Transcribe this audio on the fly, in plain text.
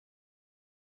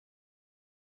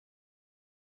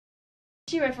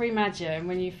Did you ever imagine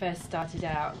when you first started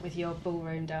out with your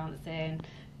ballroom dancing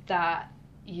that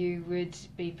you would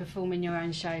be performing your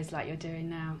own shows like you're doing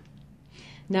now?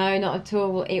 No, not at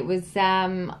all. It was,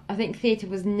 I think theatre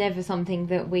was never something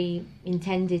that we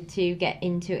intended to get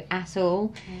into at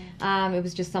all. It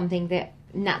was just something that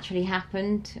naturally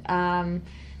happened.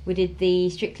 We did the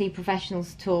Strictly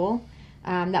Professionals tour.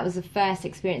 That was the first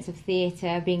experience of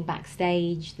theatre, being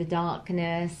backstage, the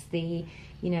darkness, the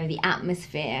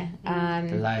atmosphere,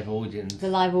 the live audience,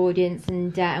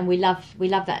 and we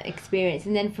loved that experience.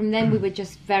 And then from then we were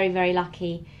just very, very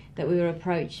lucky that we were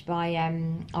approached by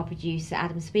our producer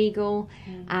Adam Spiegel,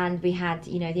 and we had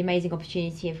the amazing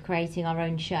opportunity of creating our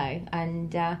own show,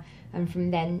 and from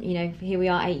then here we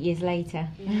are 8 years later.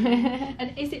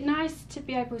 And is it nice to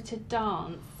be able to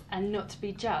dance and not to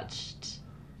be judged?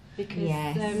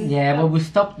 Because well, we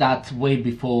stopped that way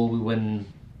before we went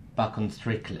back on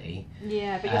Strictly.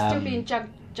 Yeah, but you're still being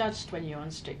judged when you're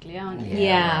on Strictly, aren't you?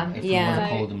 If you want to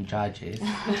call them judges. Ooh,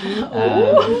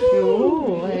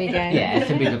 there we go. Yeah,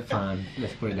 it's a bit of fun,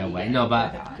 let's put it that way. No,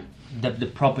 but the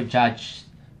proper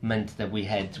judgment that we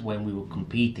had when we were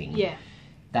competing,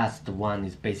 that's the one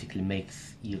is basically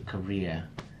makes your career.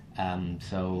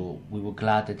 So we were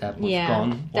glad that was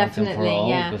gone once and for all,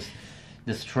 because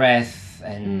the stress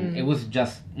and it was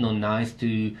just not nice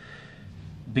to,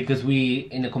 because we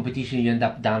in a competition you end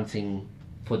up dancing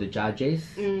for the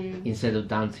judges instead of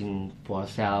dancing for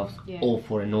ourselves or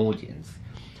for an audience.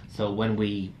 So when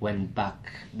we went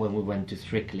to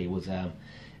Strictly, it was a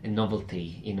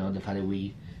novelty, the fact that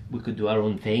we could do our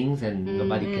own things and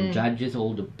nobody can judge us.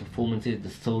 All the performances, the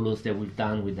solos that we've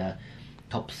done with the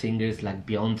top singers like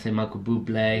Beyonce, Michael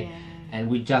Bublé, and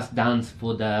we just dance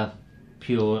for the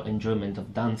pure enjoyment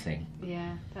of dancing.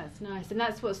 Yeah, that's nice. And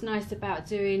that's what's nice about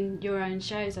doing your own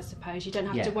shows, I suppose. You don't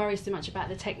have to worry so much about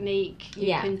the technique.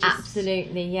 You can just...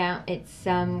 absolutely. Yeah,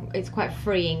 it's quite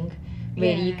freeing,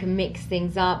 really. You can mix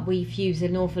things up. We fuse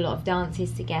an awful lot of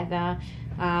dances together.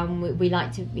 We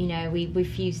like to, we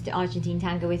fused Argentine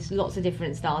tango with lots of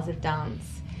different styles of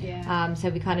dance. So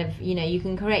we kind of, you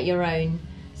can create your own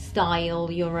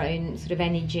style, your own sort of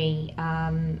energy,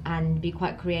 and be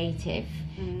quite creative,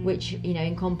 which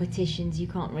in competitions you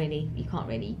can't really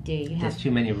do. There's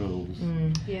too many rules.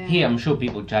 Here I'm sure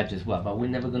people judge as well, but we're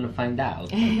never going to find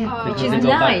out which is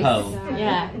nice.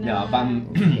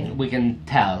 But we can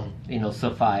tell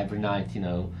so far every night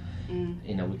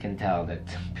we can tell that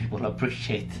people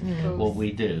appreciate what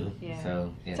we do.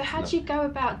 So how do you go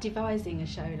about devising a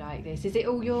show like this? Is it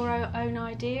all your own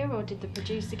idea, or did the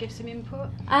producer give some input?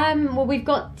 Well, we've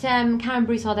got Karen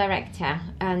Bruce, our director,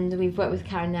 and we've worked with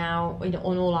Karen now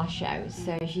on all our shows.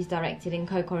 So she's directed and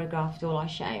co-choreographed all our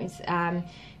shows.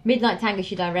 Midnight Tango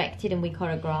she directed and we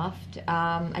choreographed,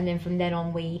 and then from then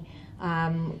on we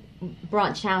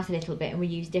branched out a little bit and we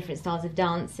used different styles of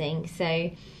dancing.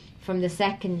 So from the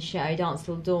second show, Dance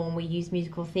Till Dawn, we used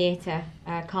musical theatre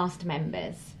cast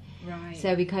members. Right.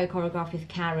 So we co-choreograph with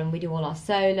Karen. We do all our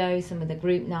solos, some of the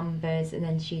group numbers, and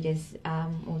then she does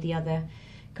all the other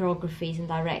choreographies and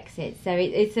directs it. So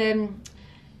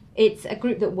it's a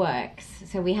group that works.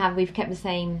 So we've kept the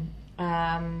same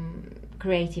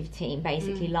creative team,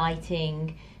 basically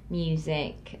lighting,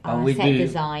 music, set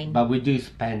design. But we do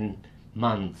spend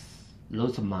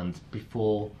lots of months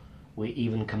before we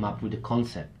even come up with a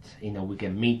concept. We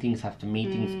get meetings after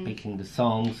meetings, picking the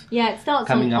songs. Yeah, it starts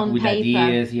coming on up with paper.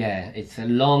 ideas. Yeah, it's a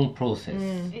long process.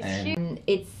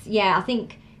 I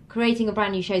think creating a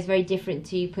brand new show is very different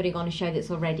to putting on a show that's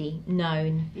already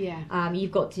known. Yeah.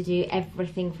 You've got to do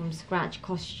everything from scratch: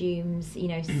 costumes,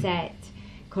 set,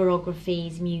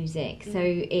 choreographies, music. So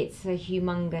it's a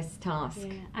humongous task.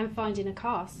 Yeah. And finding a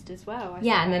cast as well. I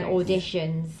and then suppose.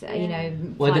 auditions.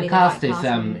 Well, the cast is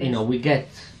members. we get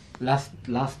last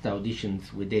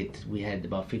auditions we did. We had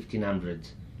about 1,500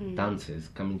 dancers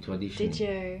coming to audition. Did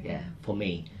you? Yeah, for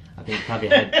me. I think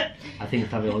Flavia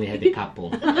only had a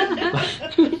couple.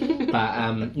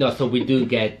 but no, so we do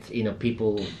get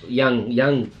people,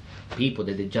 young people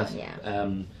that they just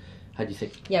how do you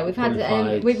say? Yeah,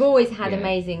 we've always had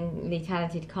amazingly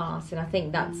talented casts, and I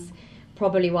think that's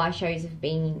probably why shows have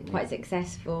been quite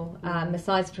successful.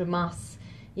 Aside from us,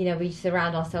 we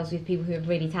surround ourselves with people who are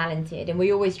really talented, and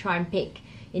we always try and pick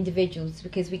individuals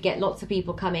because we get lots of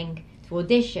people coming to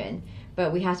audition,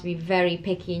 but we have to be very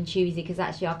picky and choosy because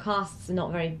actually our casts are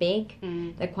not very big.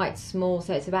 They're quite small,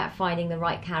 so it's about finding the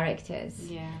right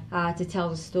characters to tell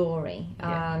the story.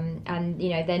 And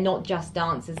they're not just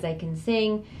dancers; they can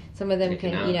sing. Some of them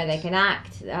they can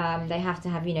act. They have to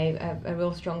have a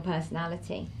real strong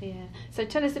personality. Yeah. So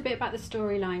tell us a bit about the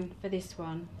storyline for this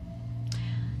one.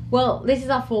 Well, this is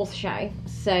our fourth show,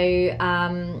 so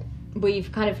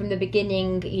we've kind of from the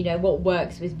beginning, you know, what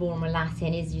works with Ballroom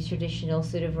Latin is your traditional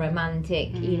sort of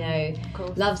romantic, you know,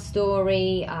 love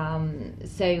story.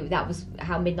 So that was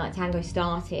how Midnight Tango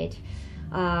started.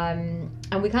 And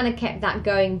we kind of kept that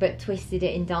going, but twisted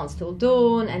it in Dance Till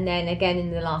Dawn, and then again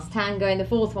in the last tango. In the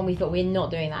fourth one, we thought we're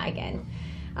not doing that again.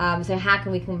 So how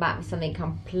can we come back with something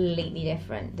completely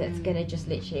different that's going to just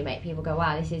literally make people go,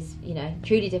 wow, this is, you know,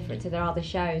 truly different to their other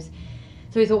shows.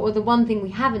 So we thought, well, the one thing we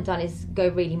haven't done is go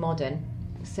really modern.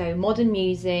 So modern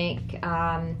music,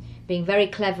 being very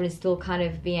clever and still kind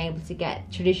of being able to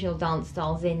get traditional dance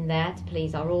styles in there to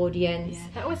please our audience. Yeah,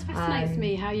 that always fascinates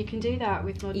me, how you can do that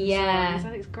with modern songs. I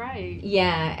think it's great.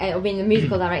 Yeah, I mean, the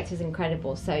musical director is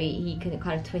incredible, so he can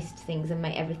kind of twist things and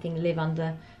make everything live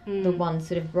under the one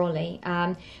sort of brolly.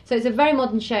 So it's a very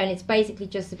modern show, and it's basically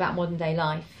just about modern day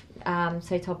life.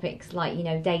 So topics like, you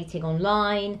know, dating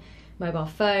online, mobile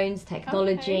phones,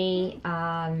 technology,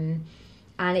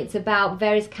 and it's about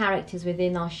various characters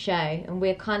within our show, and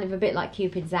we're kind of a bit like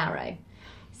Cupid's arrow.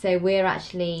 So we're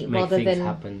actually, rather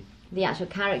than the actual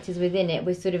characters within it,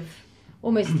 we're sort of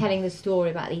almost telling the story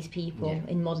about these people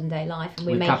in modern day life, and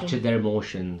we capture their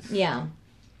emotions. Yeah,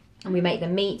 and we make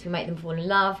them meet, we make them fall in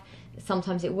love.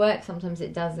 Sometimes it works, sometimes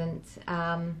it doesn't,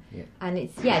 and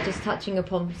it's just touching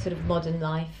upon sort of modern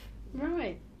life.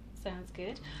 Right, sounds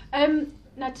good.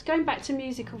 Now, just going back to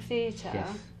musical theatre,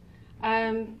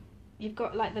 you've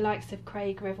got like the likes of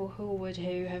Craig Revel-Horwood,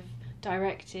 who have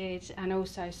directed and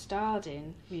also starred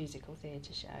in musical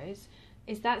theatre shows.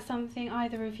 Is that something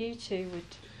either of you two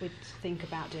would think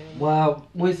about doing? Well,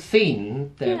 we've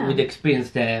seen that with experience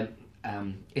there,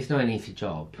 it's not an easy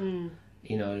job.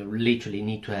 You know, literally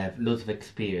need to have lots of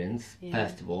experience,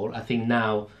 first of all. I think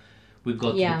now we've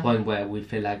got to the point where we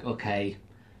feel like, okay,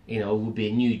 you know, it would be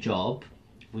a new job.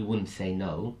 We wouldn't say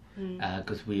no,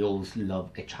 because we always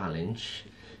love a challenge.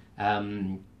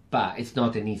 But it's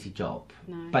not an easy job.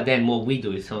 No. But then what we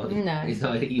do is it's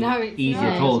not easy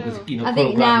at all, because, you know, I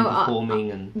think now,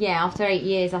 performing and... after 8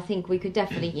 years, I think we could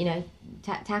definitely, you know,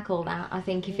 tackle that. I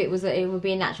think if it would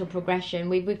be a natural progression.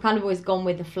 We've kind of always gone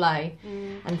with the flow,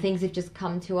 and things have just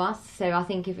come to us. So I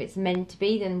think if it's meant to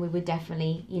be, then we would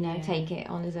definitely, you know, take it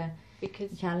on as a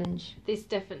challenge. This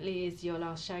definitely is your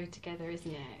last show together,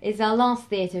 isn't it? It's our last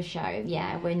theatre show.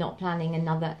 Yeah, we're not planning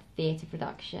another theatre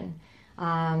production.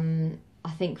 I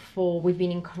think we've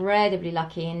been incredibly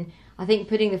lucky, and I think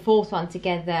putting the fourth one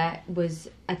together was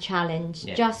a challenge,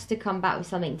 just to come back with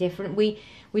something different. We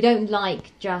don't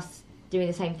like just doing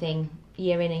the same thing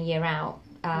year in and year out.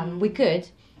 We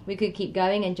could keep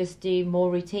going and just do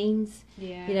more routines,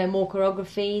 you know, more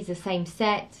choreographies, the same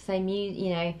set, same music, you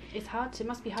know. It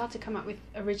must be hard to come up with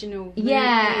original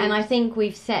and I think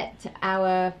we've set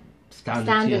our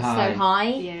standards so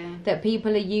high that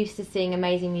people are used to seeing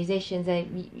amazing musicians. They're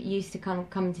used to kind of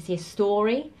coming to see a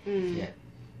story.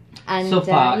 And so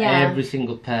far, every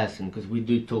single person, because we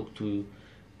do talk to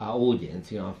our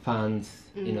audience, you know, our fans,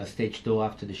 you know, stage door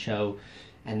after the show,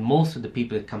 and most of the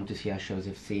people that come to see our shows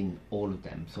have seen all of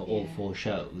them, so all 4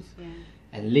 shows.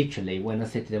 And literally, when I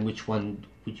say to them, which one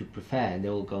would you prefer, and they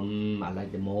all go, I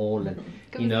like them all, and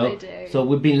you know. So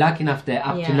we've been lucky enough that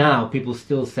up to now, people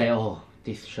still say, oh,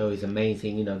 this show is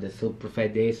amazing, you know, they still prefer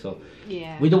this, or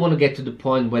we don't want to get to the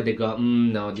point where they go,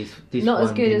 no, this not one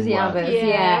as good as the others.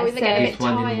 So this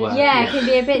one didn't work. It can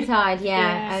be a bit tired.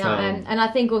 And I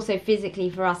think also physically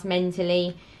for us,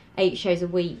 mentally, 8 shows a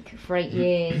week for 8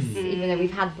 years, even though we've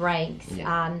had breaks.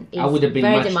 I would have been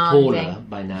much taller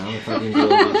by now if I didn't do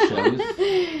all those shows.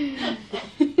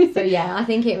 So I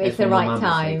think it's the right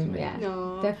time.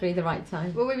 Definitely the right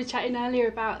time. Well, we were chatting earlier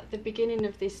about the beginning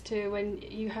of this tour when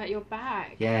you hurt your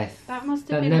back. Yes. That must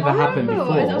have been never horrible. happened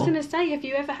before. I was going to say, have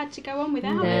you ever had to go on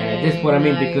without it? That's what I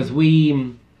mean, because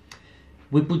we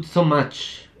put so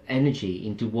much energy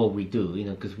into what we do, you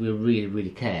know, because we really,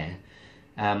 really care.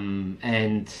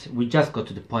 And we just got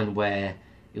to the point where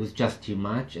it was just too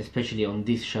much, especially on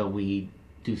this show. We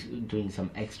doing some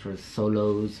extra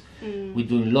solos. We're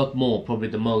doing a lot more, probably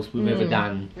the most we've ever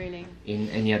done in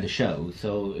any other show.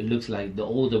 So it looks like the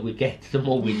older we get, the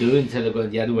more we do, instead of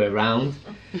going the other way around.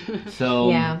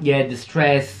 So the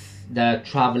stress, the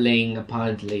traveling,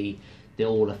 apparently they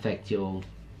all affect your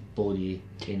body,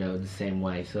 you know, the same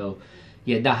way. So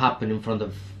that happened in front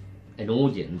of an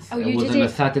audience. It was on a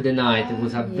Saturday night. It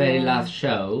was our very last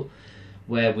show,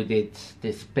 where we did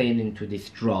the spin into this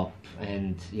drop,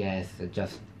 and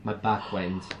just my back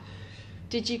went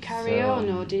Did you carry on,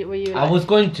 or were you? I was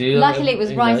going to. Luckily, it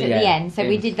was right at the end, so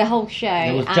we did the whole show.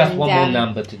 There was just one more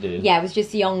number to do. Yeah, it was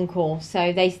just the encore,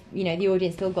 so they, the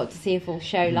audience still got to see a full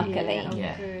show. Luckily,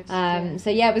 So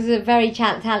it was a very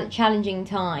challenging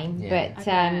time, but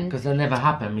because that never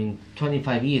happened. I mean,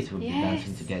 25 years we've been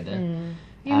dancing together.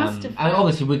 You must have. And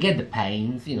obviously, we get the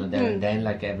pains, there and then,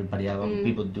 like everybody else.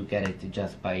 People do get it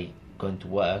just by going to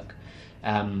work.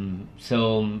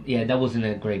 That wasn't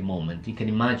a great moment. You can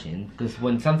imagine, because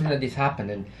when something like this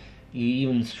happened and you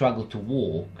even struggle to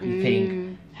walk, you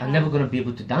think, I'm never going to be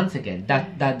able to dance again.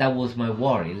 That was my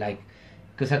worry,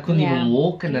 because I couldn't even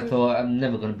walk, and I thought I'm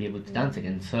never going to be able to dance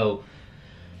again. So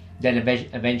then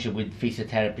eventually with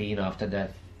physiotherapy, after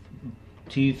that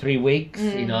 2-3 weeks,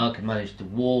 I could manage to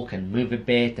walk and move a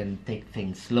bit and take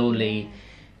things slowly.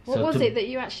 What was it that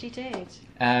you actually did?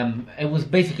 It was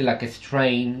basically like a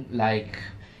strain,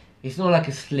 it's not like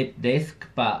a slip disc,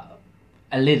 but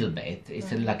a little bit.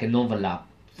 It's like an overlap,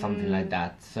 something like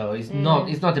that. So it's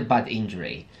not a bad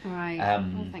injury. Right.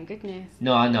 Thank goodness.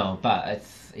 No, I know, but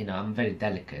it's I'm very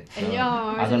delicate. So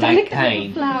I don't like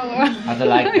pain. I don't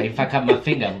like pain. If I cut my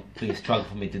finger, it would be a struggle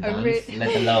for me to dance,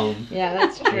 let alone. Yeah,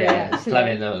 that's true. Yeah,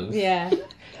 Flavia knows. Yeah.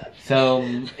 So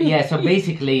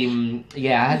basically,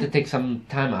 I had to take some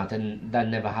time out, and that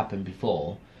never happened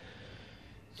before.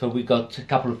 So we got a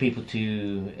couple of people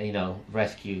to,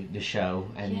 rescue the show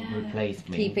and replace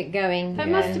me. Keep it going. That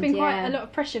must have been quite a lot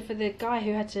of pressure for the guy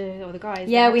who had to, or the guys.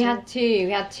 Yeah, we had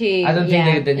to. I don't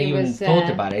think they even thought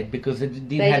about it, because they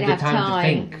didn't have the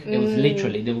time to think. It was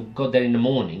literally, they got there in the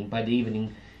morning, by the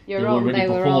evening they were already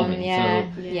performing.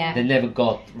 So they never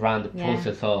got around the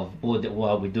process of what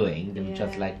are we doing. They were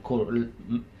just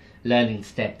learning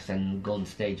steps and go on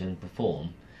stage and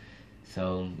perform.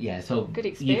 So good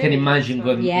experience. You can imagine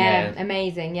going.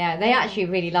 Amazing. Yeah, they actually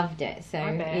really loved it. So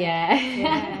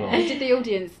And did the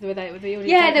audience? Were the audience?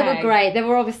 Yeah, they were great. They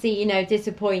were obviously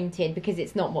disappointed because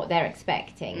it's not what they're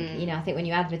expecting. I think when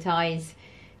you advertise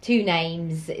 2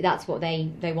 names, that's what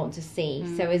they want to see.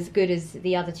 So as good as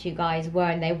the other 2 guys were,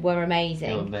 and they were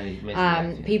amazing,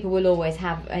 people will always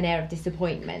have an air of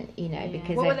disappointment,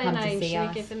 because what they've come to see Should us.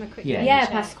 we give them a quick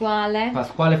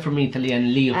Pasquale from Italy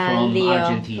and Leo from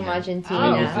Argentina. Was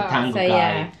the Tango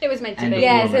guy. It was meant to be.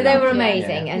 Yeah, so they were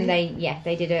amazing, and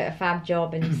they did a fab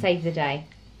job and saved the day.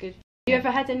 Good. Have you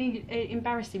ever had any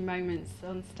embarrassing moments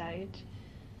on stage?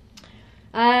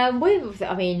 When we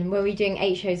were doing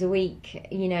 8 shows a week,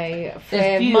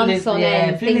 for months on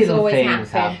end, things always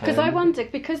happen. Because I wonder,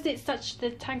 because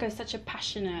the tango is such a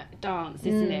passionate dance,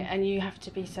 isn't it? And you have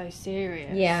to be so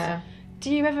serious. Yeah. Do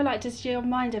you ever does your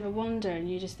mind ever wander and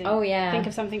you just think, think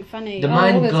of something funny? The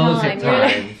mind goes at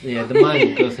times. Yeah, the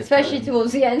mind goes at Especially times.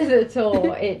 towards the end of the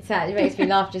tour, it makes me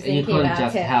laugh just thinking about it. You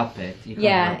can't just help it.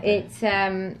 It's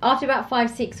after about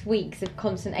 5-6 weeks of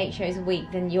constant 8 shows a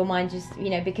week, then your mind just,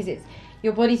 because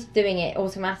your body's doing it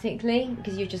automatically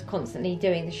because you're just constantly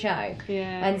doing the show.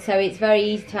 Yeah. And so it's very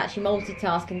easy to actually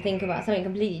multitask and think about something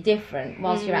completely different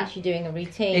whilst you're actually doing a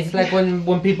routine. It's like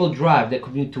when people drive, they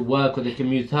commute to work or they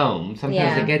commute home.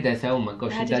 Sometimes they get there and say, oh my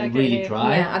gosh, did I really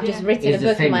drive? Yeah, I've just written a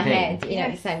book in my head,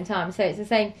 at the same time. So it's the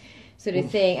same sort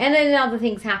of thing. And then other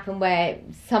things happen where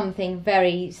something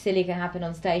very silly can happen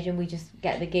on stage and we just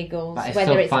get the giggles,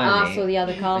 whether it's us or the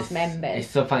other cast members.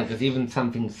 It's so funny because even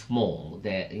something small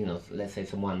that, let's say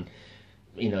someone,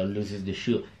 loses the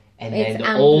shoe, and then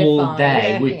all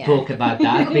day we talk about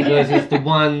that because it's the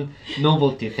one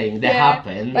novelty thing that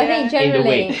happened. I think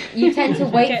generally you tend to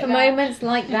wait for moments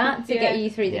like that to get you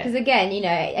through. Because again,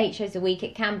 8 shows a week,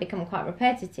 it can become quite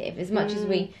repetitive as much as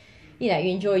we... you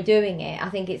enjoy doing it. I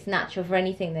think it's natural for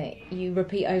anything that you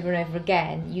repeat over and over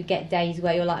again. You get days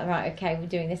where you're like, right, okay, we're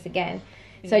doing this again.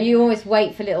 So you always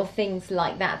wait for little things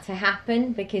like that to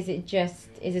happen because it just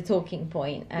is a talking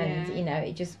point and,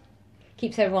 it just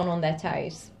keeps everyone on their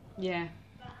toes. Yeah,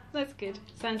 that's good.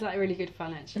 Sounds like really good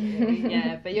fun, actually.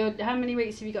 Yeah, but how many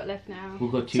weeks have you got left now?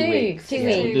 We've got 2 weeks. 2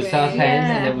 weeks. We'll do Southend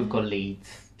and then we've got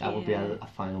Leeds. That will be a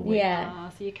final week. Yeah.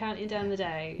 So you're counting down the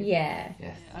days. Yeah.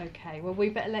 Yes. Okay. Well, we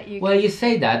better let you. Well, you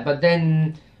say that, but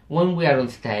then when we are on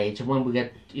stage, when we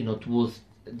get towards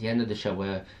the end of the show,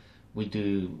 where we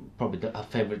do probably our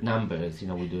favorite numbers,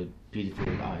 we do beautiful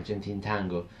Argentine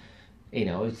tango.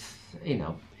 It's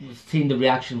seeing the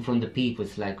reaction from the people.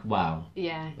 It's like wow.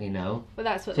 Yeah. Well,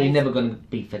 that's what. So you're never going to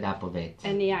be fed up of it.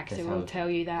 And the actor will tell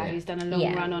you that who's done a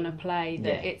long run on a play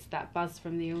that it's that buzz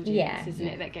from the audience, isn't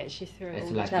it, that gets you through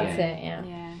it. That's it.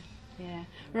 Yeah.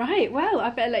 Right. Well, I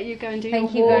better let you go and do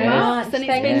Thank your you very much. And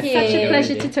it's been such a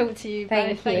pleasure to talk to you.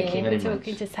 Thank you. Thank you for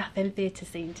talking to Southend Theatre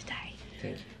Scene today.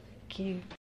 Thank you. Thank you.